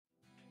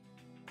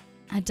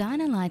A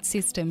Dynalite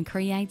system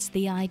creates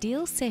the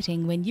ideal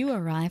setting when you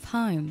arrive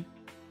home.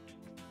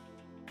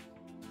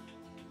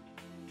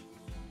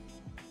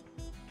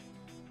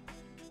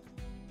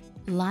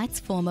 Lights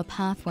form a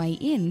pathway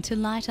in to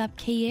light up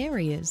key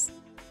areas.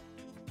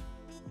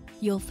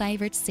 Your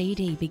favourite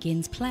CD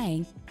begins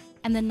playing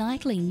and the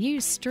nightly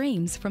news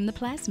streams from the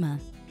plasma.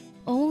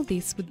 All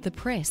this with the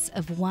press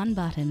of one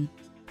button.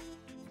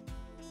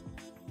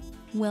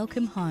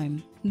 Welcome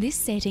home. This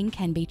setting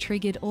can be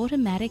triggered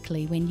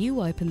automatically when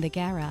you open the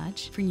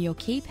garage from your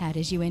keypad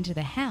as you enter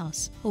the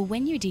house or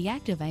when you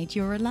deactivate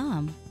your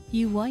alarm.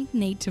 You won't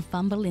need to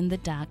fumble in the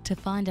dark to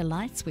find a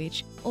light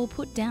switch or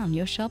put down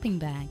your shopping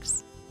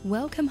bags.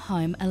 Welcome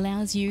Home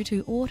allows you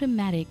to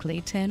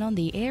automatically turn on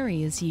the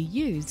areas you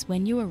use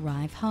when you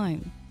arrive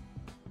home.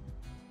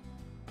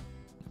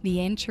 The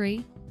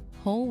entry,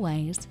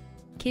 hallways,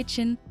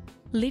 kitchen,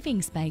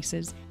 living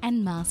spaces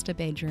and master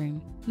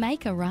bedroom.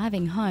 Make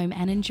arriving home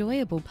an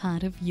enjoyable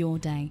part of your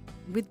day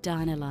with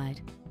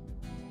Dynalite.